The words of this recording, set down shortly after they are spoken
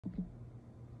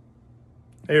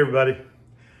Hey everybody,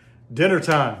 dinner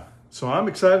time. So I'm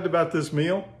excited about this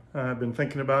meal. I've been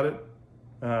thinking about it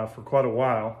for quite a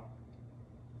while.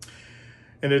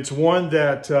 And it's one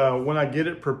that when I get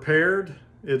it prepared,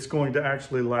 it's going to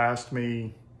actually last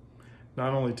me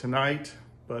not only tonight,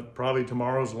 but probably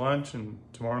tomorrow's lunch and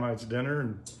tomorrow night's dinner,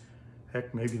 and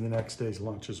heck, maybe the next day's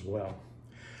lunch as well.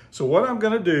 So what I'm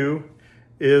gonna do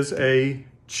is a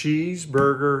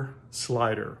cheeseburger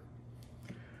slider.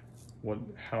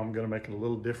 How I'm gonna make it a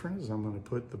little different is I'm gonna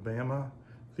put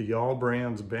the Y'all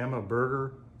Brands BAMA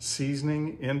Burger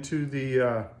seasoning into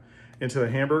the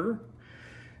hamburger.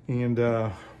 And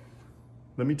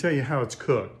let me tell you how it's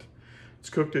cooked. It's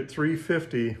cooked at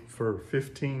 350 for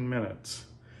 15 minutes.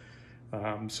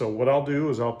 So what I'll do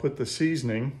is I'll put the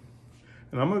seasoning,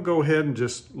 and I'm gonna go ahead and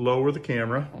just lower the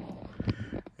camera,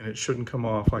 and it shouldn't come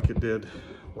off like it did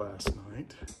last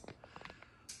night.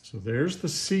 So there's the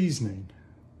seasoning.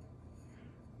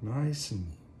 Nice and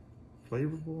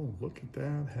flavorful. Look at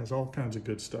that. Has all kinds of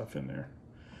good stuff in there.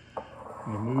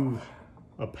 I'm gonna move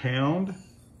a pound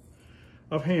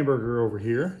of hamburger over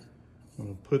here.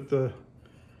 I'm gonna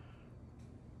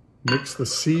mix the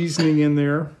seasoning in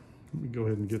there. Let me go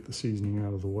ahead and get the seasoning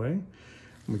out of the way. I'm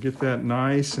gonna get that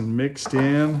nice and mixed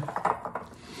in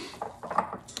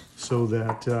so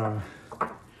that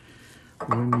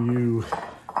when you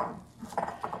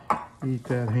eat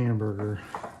that hamburger,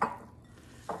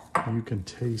 you can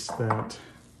taste that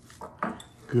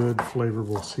good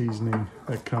flavorful seasoning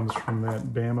that comes from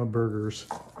that BAMA Burgers,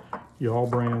 Y'all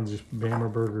Brands BAMA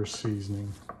Burgers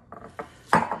seasoning.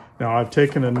 Now I've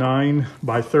taken a 9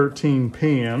 by 13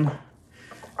 pan,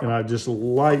 and I just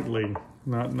lightly,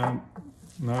 not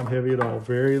heavy at all,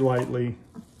 very lightly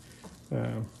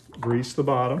grease the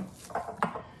bottom,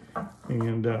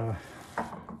 and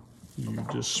you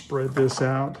just spread this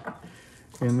out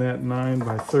in that 9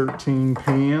 by 13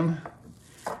 pan,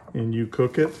 and you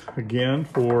cook it again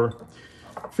for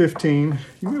 15.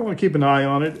 You may want to keep an eye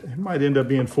on it. It might end up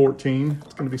being 14.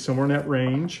 It's going to be somewhere in that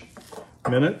range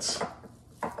minutes.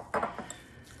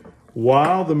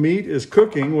 While the meat is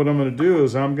cooking, what I'm going to do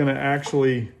is I'm going to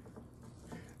actually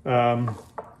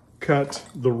cut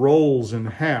the rolls in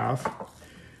half.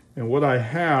 And what I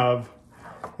have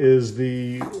is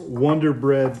the Wonder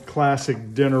Bread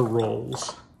Classic Dinner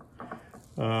Rolls.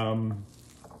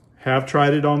 Have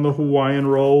tried it on the Hawaiian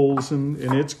rolls, and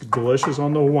it's delicious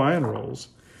on the Hawaiian rolls.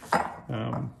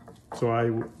 So I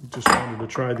just wanted to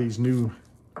try these new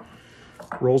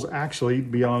rolls. Actually, to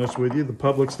be honest with you, the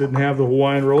Publix didn't have the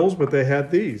Hawaiian rolls, but they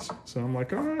had these. So I'm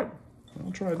like, all right,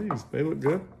 I'll try these. They look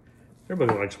good.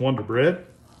 Everybody likes Wonder Bread.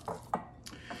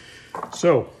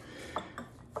 So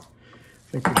I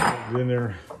think we got it in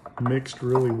there mixed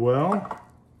really well.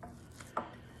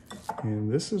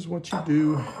 And this is what you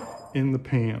do in the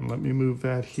pan. Let me move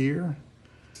that here.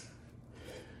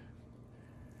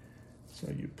 So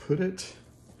you put it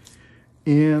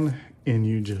in and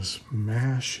you just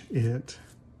mash it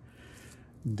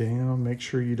down. Make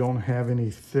sure you don't have any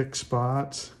thick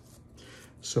spots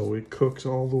so it cooks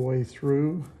all the way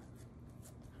through.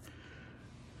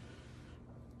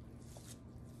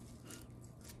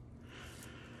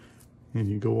 And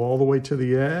you go all the way to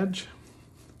the edge.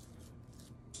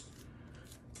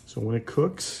 So when it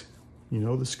cooks, you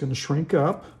know this is going to shrink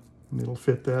up, and it'll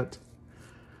fit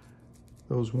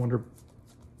those Wonder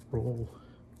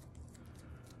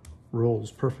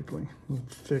rolls perfectly. A little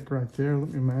thick right there. Let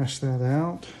me mash that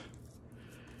out.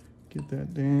 Get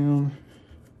that down.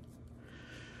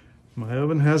 My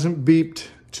oven hasn't beeped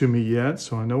to me yet,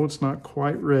 so I know it's not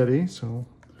quite ready. So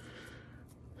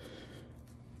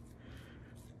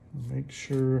make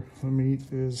sure the meat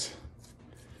is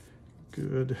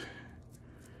good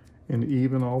and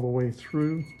even all the way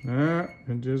through.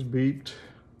 It just beeped.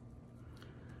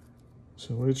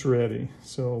 So it's ready.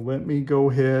 So let me go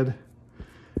ahead,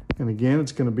 and again,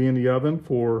 it's gonna be in the oven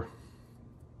for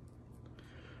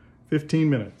 15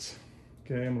 minutes.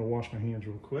 Okay, I'm gonna wash my hands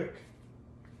real quick.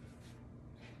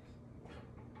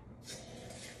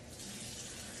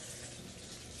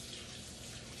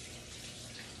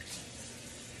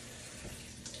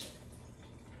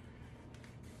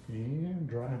 And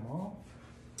dry them off.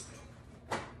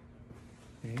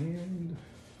 And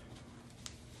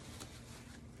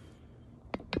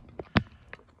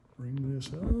bring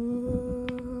this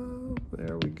up.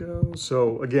 There we go.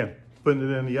 So again, putting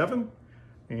it in the oven,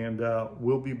 and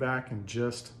we'll be back in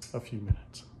just a few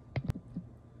minutes.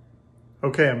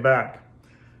 Okay, I'm back.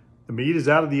 The meat is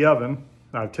out of the oven.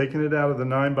 I've taken it out of the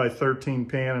 9 by 13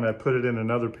 pan, and I put it in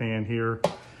another pan here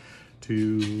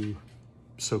to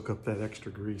soak up that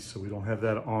extra grease so we don't have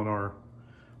that on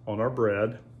our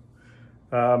bread.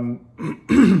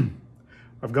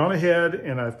 I've gone ahead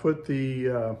and I've put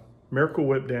the Miracle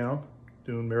Whip down,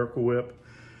 doing Miracle Whip.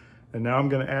 And now I'm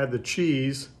gonna add the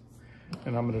cheese,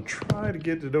 and I'm gonna try to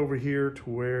get it over here to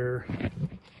where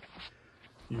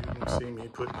you can see me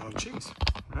putting on cheese,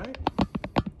 all right?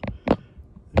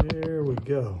 There we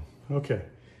go. Okay,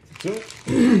 so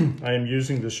I am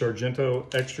using the Sargento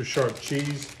extra sharp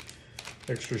cheese,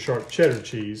 extra sharp cheddar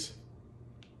cheese.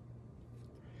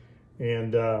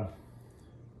 And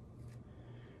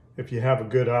if you have a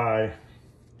good eye,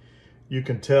 you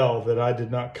can tell that I did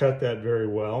not cut that very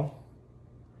well.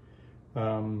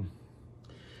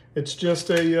 It's just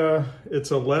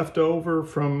it's a leftover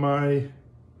from my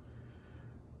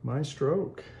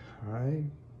stroke.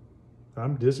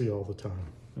 I'm dizzy all the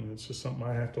time, and it's just something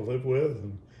I have to live with,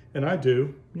 and I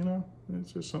do, you know,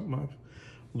 it's just something I've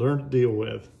learned to deal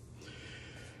with.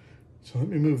 So let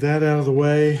me move that out of the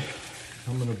way.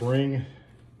 I'm gonna bring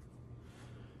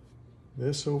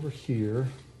this over here.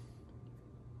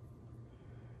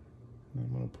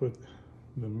 I'm gonna put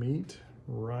the meat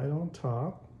right on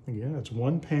top. Again, it's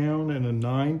 1 pound in a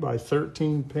 9 by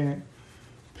 13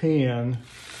 pan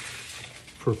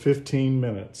for 15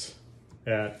 minutes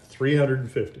at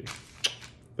 350. I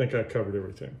think I covered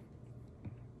everything.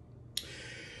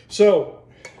 So,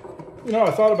 you know,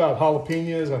 I thought about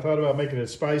jalapenos. I thought about making it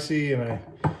spicy, and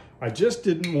I just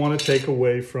didn't want to take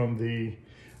away from the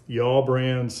Y'all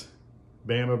Brands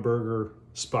BAMA Burger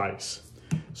spice.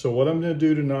 So what I'm going to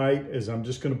do tonight is I'm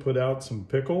just going to put out some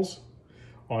pickles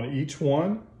on each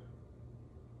one,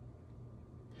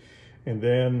 and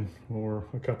then, or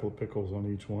a couple of pickles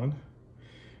on each one.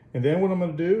 And then what I'm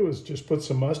going to do is just put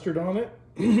some mustard on it,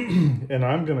 and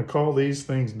I'm going to call these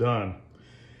things done.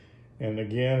 And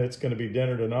again, it's going to be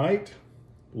dinner tonight,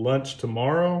 lunch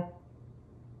tomorrow,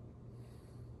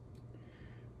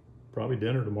 probably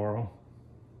dinner tomorrow,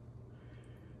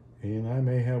 and I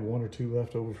may have 1 or 2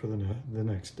 left over for the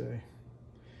next day.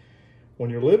 When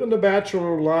you're living the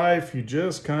bachelor life, you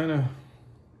just kind of,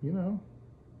 you know,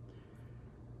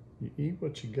 you eat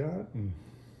what you got, and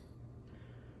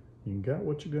you got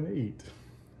what you're going to eat.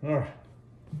 All right,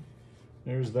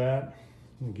 there's that.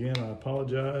 Again, I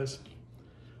apologize.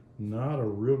 Not a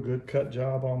real good cut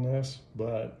job on this,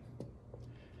 but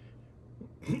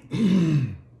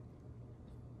you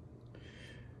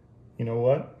know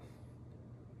what?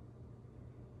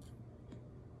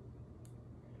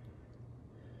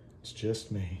 It's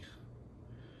just me.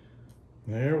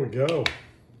 There we go.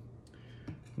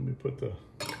 Let me put the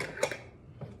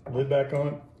lid back on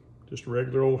it. Just a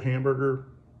regular old hamburger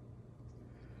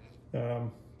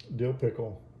dill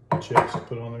pickle chips I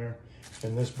put on there.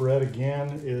 And this bread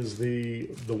again is the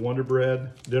Wonder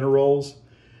Bread dinner rolls.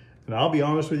 And I'll be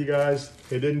honest with you guys,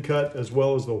 they didn't cut as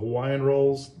well as the Hawaiian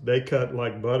rolls. They cut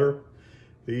like butter.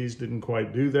 These didn't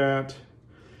quite do that.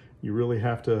 You really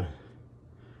have to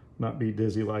not be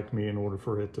dizzy like me in order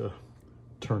for it to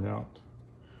turn out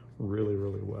really,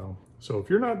 really well. So if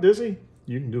you're not dizzy,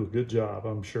 you can do a good job,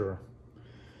 I'm sure.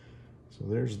 So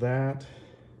there's that.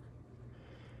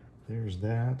 There's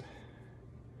that.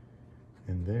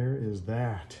 And there is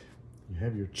that. You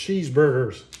have your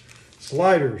cheeseburgers,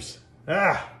 sliders.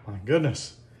 Ah, my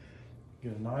goodness.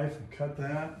 Get a knife and cut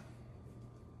that.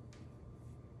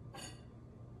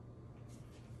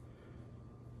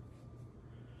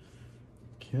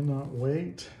 Cannot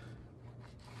wait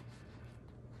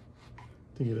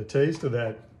to get a taste of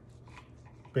that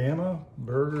Bama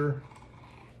Burger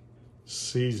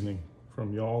seasoning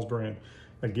from Y'all's Brand.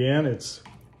 Again, it's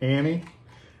Annie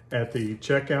at the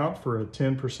checkout for a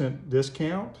 10%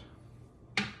 discount.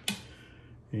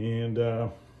 And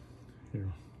here,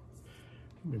 let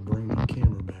me bring my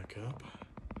camera back up.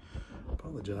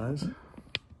 Apologize.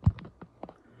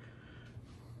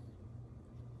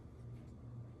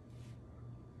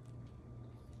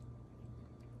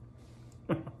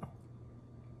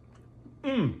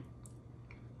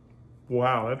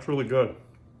 Wow, that's really good.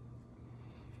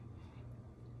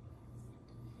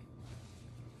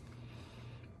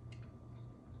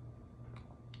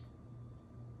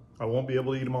 I won't be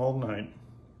able to eat them all tonight,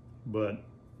 but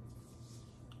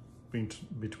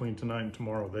between tonight and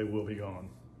tomorrow, they will be gone.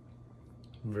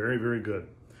 Very, very good.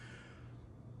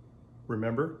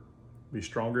 Remember, be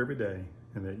stronger every day,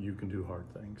 and that you can do hard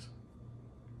things.